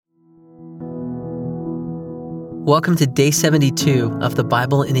Welcome to Day 72 of the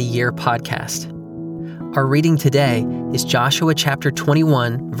Bible in a Year podcast. Our reading today is Joshua chapter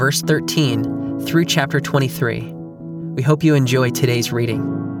 21, verse 13 through chapter 23. We hope you enjoy today's reading.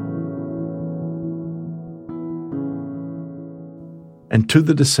 And to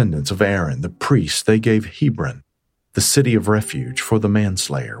the descendants of Aaron the priest they gave Hebron, the city of refuge for the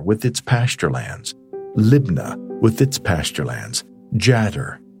manslayer, with its pasture lands, Libnah with its pasture lands,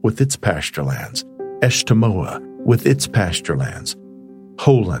 Jadar with its pasture lands, Eshtemoa with its pasture lands,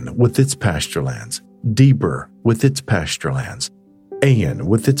 Holon with its pasture lands, Debir with its pasture lands, Ain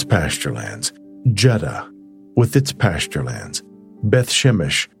with its pasture lands, Judah with its pasture lands,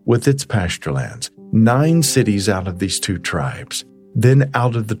 Beth-Shemesh with its pasture lands, 9 cities out of these 2 tribes. Then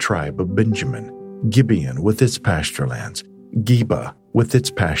out of the tribe of Benjamin, Gibeon with its pasture lands, Geba with its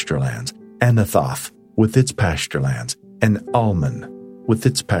pasture lands, Anathoth with its pasture lands, and Almon with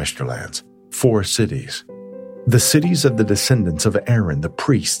its pasture lands, 4 cities. The cities of the descendants of Aaron the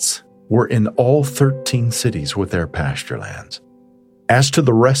priests were in all 13 cities with their pasture lands. As to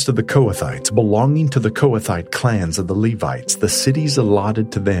the rest of the Kohathites belonging to the Kohathite clans of the Levites, the cities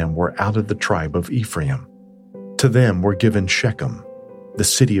allotted to them were out of the tribe of Ephraim. To them were given Shechem, the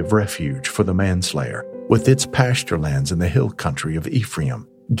city of refuge for the manslayer, with its pasture lands in the hill country of Ephraim,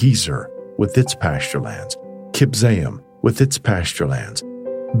 Gezer with its pasture lands, Kibzaim with its pasture lands,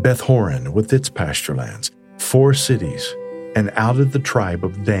 Beth-horon with its pasture lands, 4 cities, and out of the tribe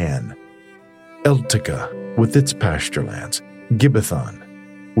of Dan, Eltekeh with its pasture lands,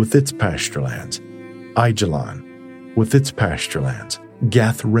 Gibbethon with its pasture lands, Aijalon with its pasture lands,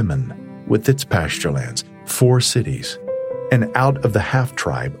 Gath-rimmon with its pasture lands, 4 cities, and out of the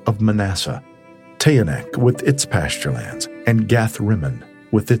half-tribe of Manasseh, Taanach with its pasture lands, and Gath-rimmon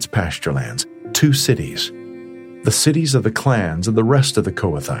with its pasture lands, 2 cities. The cities of the clans of the rest of the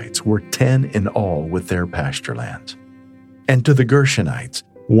Kohathites were 10 in all with their pasture lands. And to the Gershonites,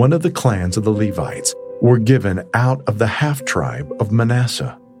 one of the clans of the Levites, were given out of the half-tribe of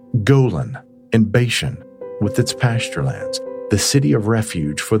Manasseh, Golan and Bashan with its pasture lands, the city of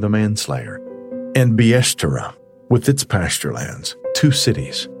refuge for the manslayer, and Beeshterah with its pasture lands, 2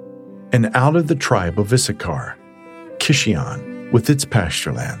 cities. And out of the tribe of Issachar, Kishion with its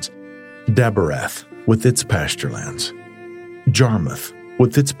pasture lands, Daberath with its pasture lands, Jarmuth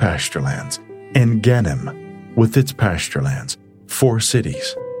with its pasture lands, and Ganim with its pasture lands, 4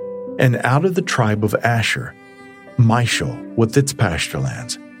 cities. And out of the tribe of Asher, Mishal with its pasture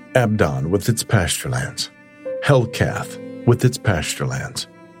lands, Abdon with its pasture lands, Helkath with its pasture lands,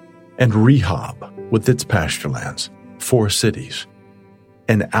 and Rehob with its pasture lands, 4 cities.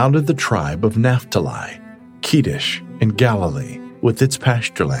 And out of the tribe of Naphtali, Kedesh and Galilee with its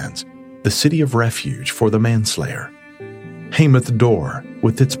pasture lands, the city of refuge for the manslayer, Hamath-dor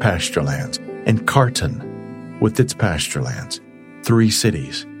with its pasture lands, and Kartan with its pasture lands, 3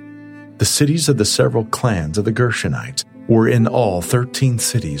 cities. The cities of the several clans of the Gershonites were in all 13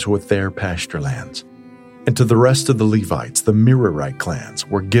 cities with their pasture lands. And to the rest of the Levites, the Merarite clans,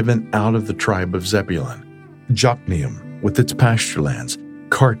 were given out of the tribe of Zebulun, Jokneam with its pasture lands,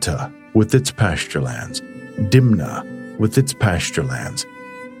 Karta with its pasture lands, Dimnah with its pasture lands,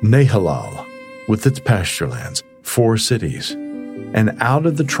 Nahalal with its pasture lands, 4 cities. And out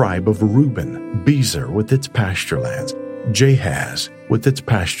of the tribe of Reuben, Bezer with its pasture lands, Jahaz with its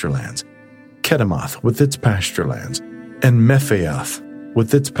pasture lands, Kedemoth with its pasture lands, and Mephaath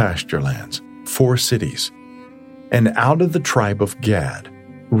with its pasture lands, 4 cities. And out of the tribe of Gad,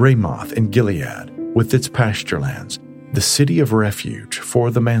 Ramoth and Gilead with its pasture lands, the city of refuge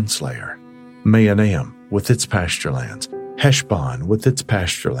for the manslayer, Mahanaim with its pasture lands, Heshbon with its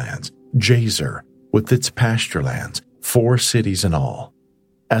pasture lands, Jazer with its pasture lands, 4 cities in all.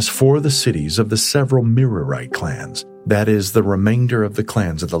 As for the cities of the several Merarite clans, that is, the remainder of the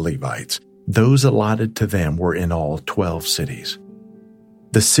clans of the Levites, those allotted to them were in all 12 cities.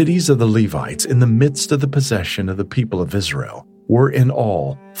 The cities of the Levites in the midst of the possession of the people of Israel were in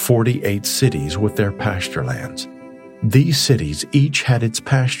all 48 cities with their pasture lands. These cities each had its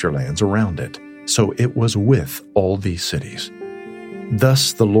pasture lands around it, so it was with all these cities.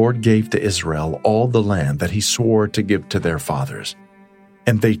 Thus the Lord gave to Israel all the land that he swore to give to their fathers.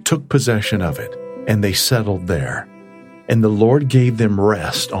 And they took possession of it, and they settled there. And the Lord gave them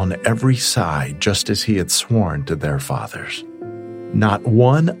rest on every side, just as he had sworn to their fathers. Not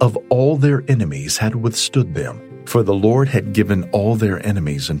one of all their enemies had withstood them, for the Lord had given all their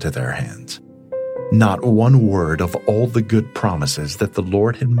enemies into their hands. Not one word of all the good promises that the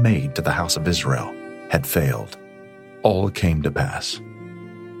Lord had made to the house of Israel had failed. All came to pass.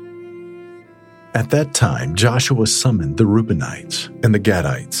 At that time Joshua summoned the Reubenites and the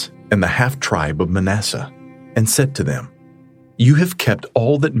Gadites and the half-tribe of Manasseh, and said to them, "You have kept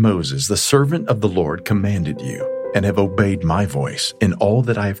all that Moses, the servant of the Lord, commanded you, and have obeyed my voice in all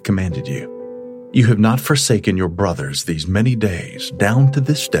that I have commanded you. You have not forsaken your brothers these many days, down to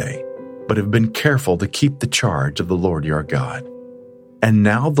this day, but have been careful to keep the charge of the Lord your God. And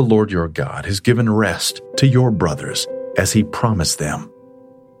now the Lord your God has given rest to your brothers, as he promised them.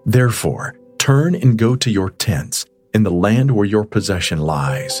 Therefore, turn and go to your tents in the land where your possession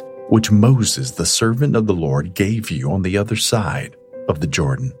lies, which Moses, the servant of the Lord, gave you on the other side of the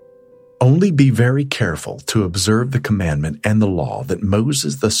Jordan. Only be very careful to observe the commandment and the law that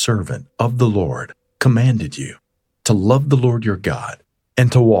Moses, the servant of the Lord, commanded you, to love the Lord your God,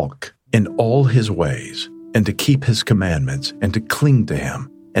 and to walk in all his ways, and to keep his commandments, and to cling to him,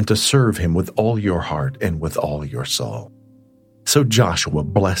 and to serve him with all your heart and with all your soul." So Joshua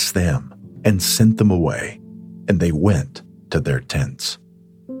blessed them and sent them away, and they went to their tents.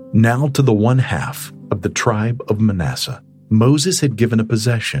 Now to the one half of the tribe of Manasseh, Moses had given a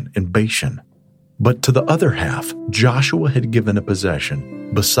possession in Bashan, but to the other half Joshua had given a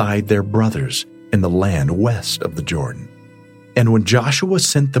possession beside their brothers in the land west of the Jordan. And when Joshua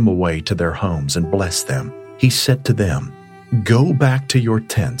sent them away to their homes and blessed them, he said to them, "Go back to your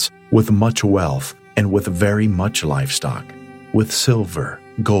tents with much wealth and with very much livestock, with silver,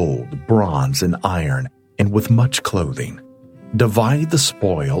 gold, bronze, and iron, and with much clothing. Divide the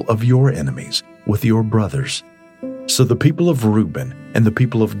spoil of your enemies with your brothers." So the people of Reuben and the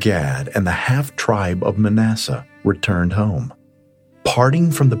people of Gad and the half-tribe of Manasseh returned home,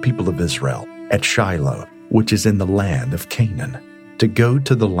 parting from the people of Israel at Shiloh, which is in the land of Canaan, to go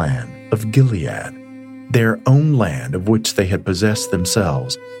to the land of Gilead, their own land of which they had possessed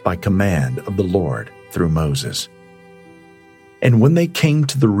themselves by command of the Lord through Moses. And when they came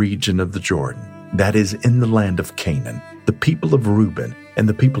to the region of the Jordan, that is in the land of Canaan, the people of Reuben and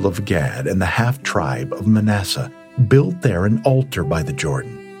the people of Gad and the half-tribe of Manasseh built there an altar by the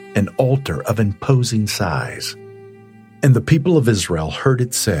Jordan, an altar of imposing size. And the people of Israel heard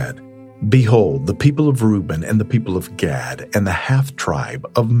it said, "Behold, the people of Reuben and the people of Gad and the half-tribe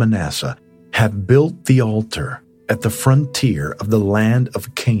of Manasseh have built the altar at the frontier of the land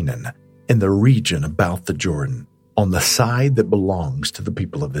of Canaan in the region about the Jordan, on the side that belongs to the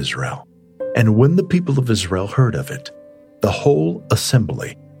people of Israel." And when the people of Israel heard of it, the whole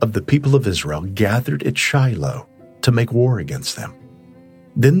assembly of the people of Israel gathered at Shiloh to make war against them.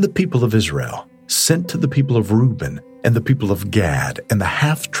 Then the people of Israel sent to the people of Reuben and the people of Gad and the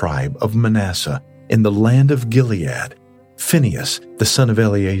half-tribe of Manasseh in the land of Gilead, Phinehas, the son of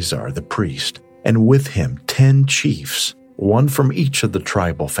Eleazar the priest, and with him 10 chiefs, one from each of the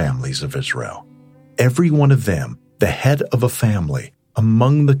tribal families of Israel, every one of them the head of a family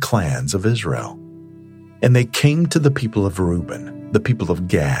among the clans of Israel. And they came to the people of Reuben, the people of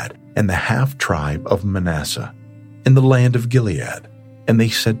Gad, and the half-tribe of Manasseh, in the land of Gilead, and they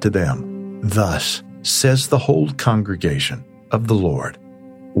said to them, "Thus says the whole congregation of the Lord,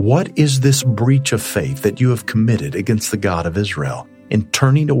 what is this breach of faith that you have committed against the God of Israel in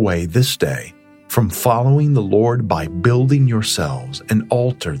turning away this day from following the Lord by building yourselves an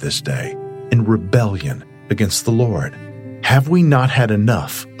altar this day in rebellion against the Lord? Have we not had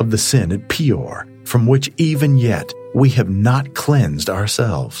enough of the sin at Peor, from which even yet we have not cleansed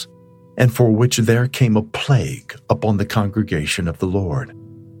ourselves, and for which there came a plague upon the congregation of the Lord,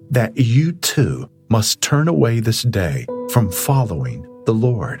 that you too must turn away this day from following the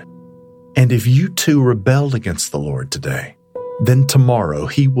Lord? And if you too rebel against the Lord today, then tomorrow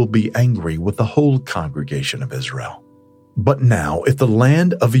he will be angry with the whole congregation of Israel. But now, if the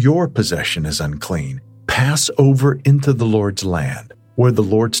land of your possession is unclean, pass over into the Lord's land, where the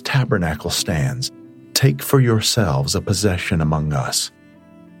Lord's tabernacle stands. Take for yourselves a possession among us.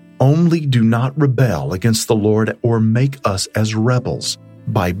 Only do not rebel against the Lord or make us as rebels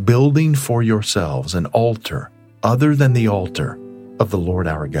by building for yourselves an altar other than the altar of the Lord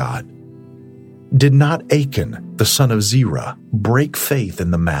our God. Did not Achan, the son of Zerah, break faith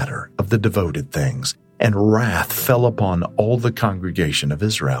in the matter of the devoted things, and wrath fell upon all the congregation of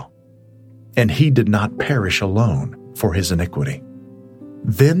Israel? And he did not perish alone for his iniquity.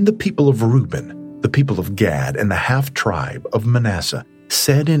 Then the people of Reuben, the people of Gad, and the half-tribe of Manasseh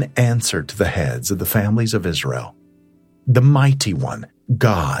said in answer to the heads of the families of Israel, "The mighty one,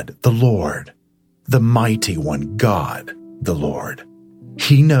 God, the Lord, the mighty one, God, the Lord,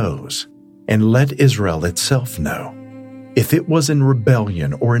 he knows, and let Israel itself know. If it was in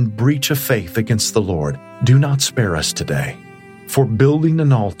rebellion or in breach of faith against the Lord, do not spare us today for building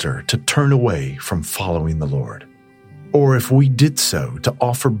an altar to turn away from following the Lord. Or if we did so to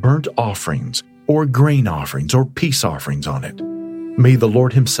offer burnt offerings or grain offerings or peace offerings on it, may the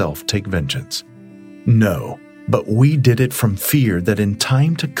Lord himself take vengeance. No, But we did it from fear that in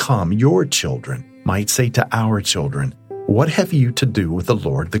time to come your children might say to our children, 'What have you to do with the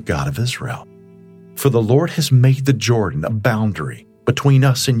Lord, the God of Israel?' For the Lord has made the Jordan a boundary between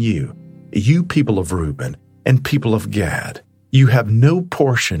us and you people of Reuben and people of Gad. You have no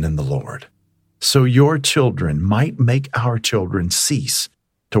portion in the Lord. So your children might make our children cease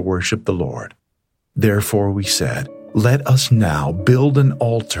to worship the Lord. Therefore we said, 'Let us now build an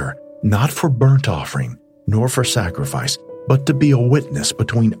altar, not for burnt offering, nor for sacrifice, but to be a witness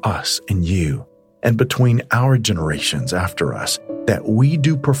between us and you, and between our generations after us, that we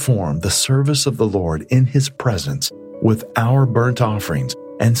do perform the service of the Lord in His presence with our burnt offerings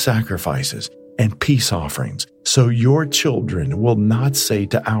and sacrifices and peace offerings, so your children will not say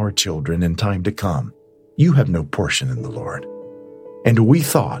to our children in time to come, "You have no portion in the Lord." And we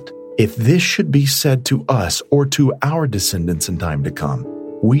thought, if this should be said to us or to our descendants in time to come,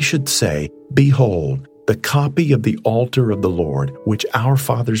 we should say, "Behold, the copy of the altar of the Lord, which our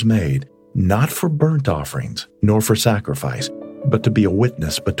fathers made, not for burnt offerings, nor for sacrifice, but to be a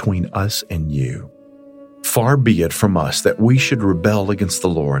witness between us and you." Far be it from us that we should rebel against the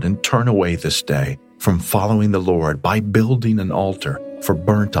Lord and turn away this day from following the Lord by building an altar for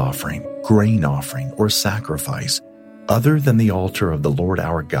burnt offering, grain offering, or sacrifice, other than the altar of the Lord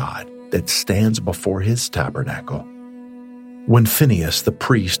our God that stands before His tabernacle. When Phinehas the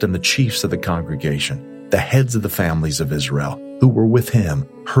priest and the chiefs of the congregation, the heads of the families of Israel, who were with him,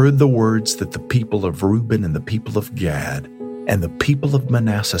 heard the words that the people of Reuben and the people of Gad and the people of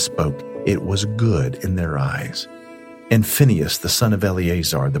Manasseh spoke, it was good in their eyes. And Phinehas the son of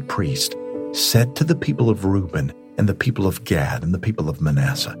Eleazar the priest said to the people of Reuben and the people of Gad and the people of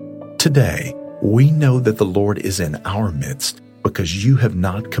Manasseh, "Today we know that the Lord is in our midst, because you have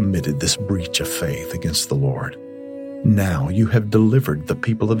not committed this breach of faith against the Lord. Now you have delivered the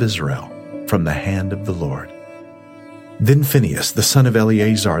people of Israel from the hand of the Lord." Then Phinehas the son of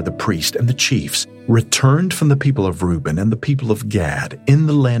Eleazar the priest and the chiefs returned from the people of Reuben and the people of Gad in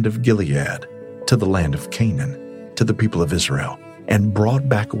the land of Gilead to the land of Canaan, to the people of Israel, and brought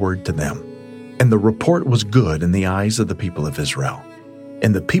back word to them. And the report was good in the eyes of the people of Israel.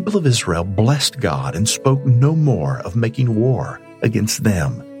 And the people of Israel blessed God and spoke no more of making war against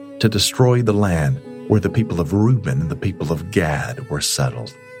them to destroy the land where the people of Reuben and the people of Gad were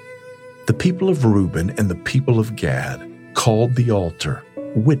settled. The people of Reuben and the people of Gad called the altar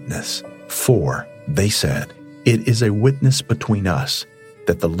Witness, for they said, "It is a witness between us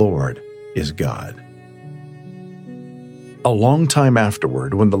that the Lord is God." A long time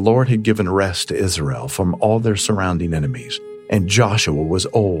afterward, when the Lord had given rest to Israel from all their surrounding enemies, and Joshua was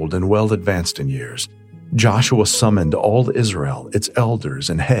old and well advanced in years, Joshua summoned all Israel, its elders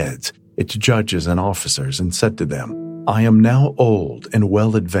and heads, its judges and officers, and said to them, "I am now old and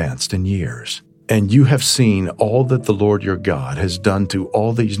well advanced in years, and you have seen all that the Lord your God has done to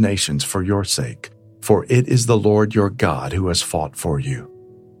all these nations for your sake, for it is the Lord your God who has fought for you.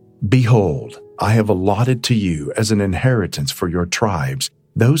 Behold, I have allotted to you as an inheritance for your tribes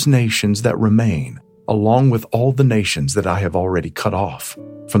those nations that remain, along with all the nations that I have already cut off,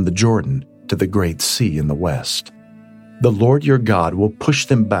 from the Jordan to the great sea in the west. The Lord your God will push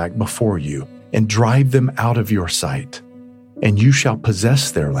them back before you and drive them out of your sight, and you shall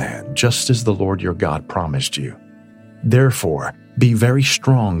possess their land, just as the Lord your God promised you. Therefore, be very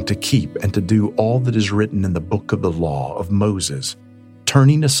strong to keep and to do all that is written in the book of the law of Moses,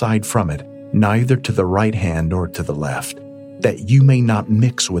 turning aside from it neither to the right hand nor to the left, that you may not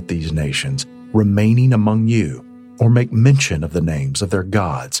mix with these nations remaining among you, or make mention of the names of their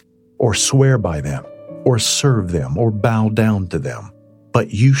gods, or swear by them, or serve them, or bow down to them.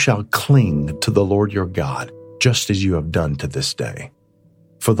 But you shall cling to the Lord your God, just as you have done to this day.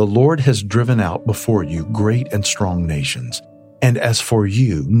 For the Lord has driven out before you great and strong nations, and as for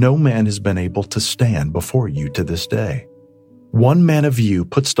you, no man has been able to stand before you to this day. One man of you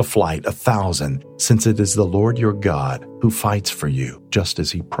puts to flight 1,000, since it is the Lord your God who fights for you, just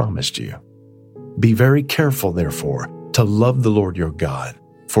as he promised you. Be very careful, therefore, to love the Lord your God,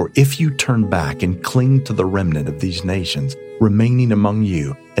 for if you turn back and cling to the remnant of these nations remaining among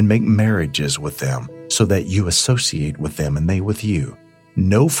you and make marriages with them, so that you associate with them and they with you,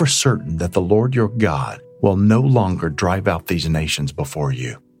 know for certain that the Lord your God will no longer drive out these nations before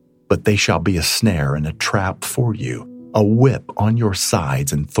you, but they shall be a snare and a trap for you, a whip on your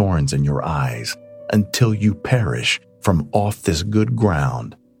sides and thorns in your eyes, until you perish from off this good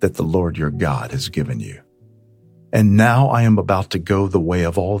ground that the Lord your God has given you. And now I am about to go the way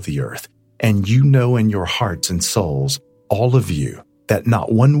of all the earth, and you know in your hearts and souls, all of you, that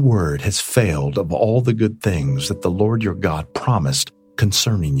not one word has failed of all the good things that the Lord your God promised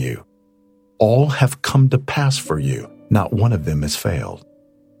concerning you. All have come to pass for you, not one of them has failed.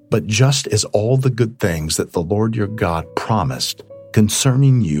 But just as all the good things that the Lord your God promised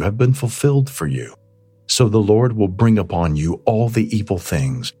concerning you have been fulfilled for you, so the Lord will bring upon you all the evil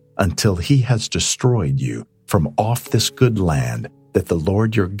things until he has destroyed you from off this good land that the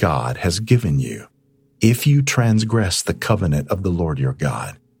Lord your God has given you. If you transgress the covenant of the Lord your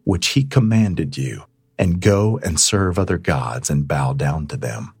God, which he commanded you, and go and serve other gods and bow down to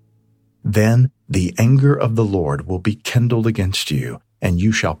them, then the anger of the Lord will be kindled against you, and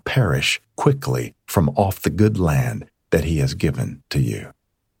you shall perish quickly from off the good land that he has given to you.